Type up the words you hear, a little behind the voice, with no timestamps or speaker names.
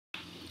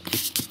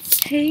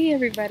Hey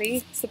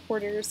everybody,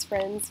 supporters,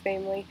 friends,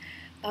 family.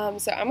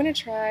 So I'm going to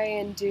try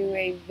and do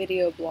a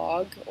video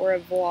blog, or a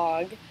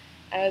vlog,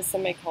 as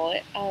some may call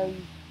it.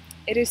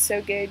 It is so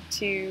good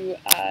to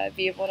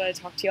be able to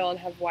talk to y'all and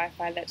have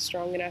Wi-Fi that's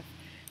strong enough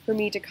for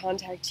me to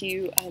contact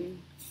you.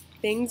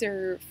 Things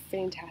are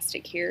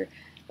fantastic here.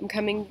 I'm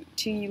coming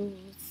to you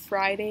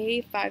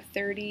Friday,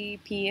 5:30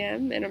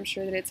 p.m., and I'm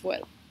sure that it's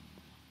what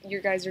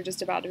you guys are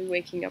just about to be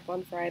waking up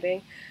on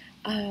Friday.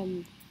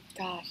 Um,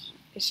 Gosh,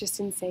 it's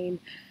just insane.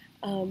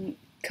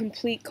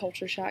 Complete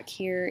culture shock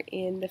here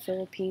in the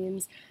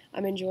Philippines.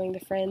 I'm enjoying the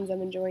friends,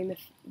 I'm enjoying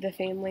the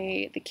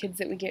family, the kids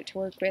that we get to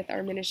work with.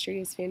 Our ministry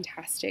is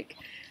fantastic.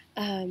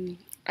 I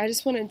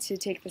just wanted to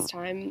take this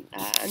time.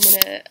 I'm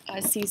in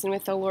a season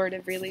with the Lord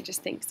of really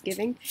just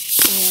Thanksgiving,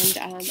 and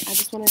I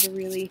just wanted to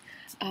really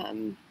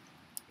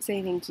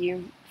say thank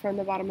you from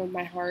the bottom of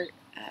my heart.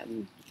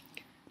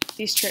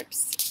 These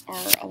trips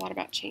are a lot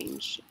about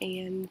change,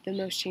 and the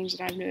most change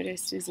that I've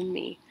noticed is in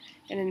me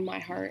and in my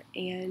heart.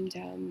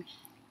 And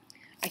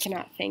I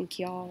cannot thank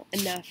y'all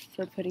enough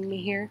for putting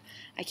me here.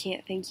 I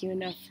can't thank you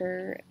enough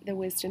for the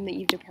wisdom that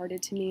you've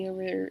departed to me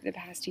over the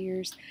past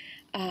years.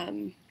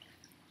 Um,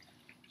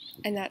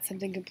 and that's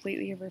something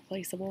completely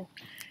irreplaceable.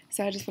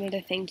 So I just wanted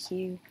to thank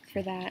you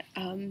for that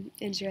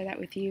and share that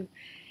with you.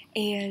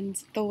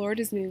 And the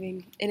Lord is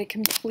moving in a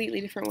completely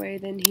different way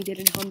than He did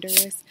in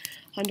Honduras.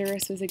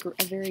 Honduras was a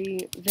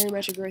very, very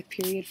much a growth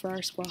period for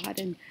our squad,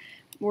 and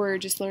we're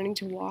just learning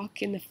to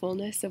walk in the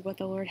fullness of what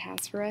the Lord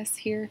has for us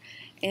here,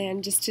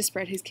 and just to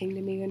spread His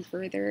kingdom even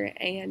further.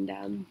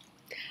 And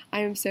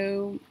I am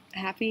so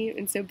happy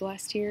and so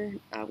blessed here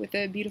with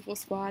a beautiful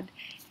squad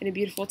and a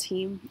beautiful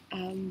team.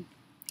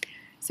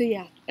 So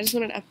yeah, I just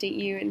wanted to update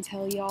you and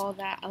tell y'all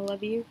that I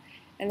love you,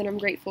 and that I'm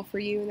grateful for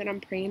you, and that I'm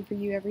praying for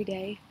you every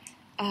day.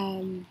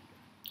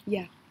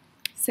 Yeah.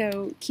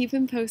 So keep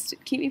me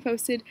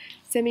posted.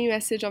 Send me a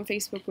message on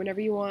Facebook whenever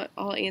you want.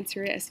 I'll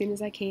answer it as soon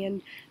as I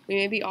can. We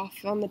may be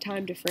off on the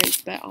time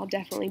difference, but I'll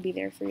definitely be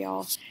there for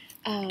y'all.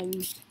 Um,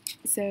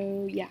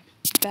 so yeah.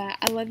 But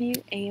I love you,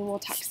 and we'll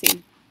talk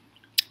soon.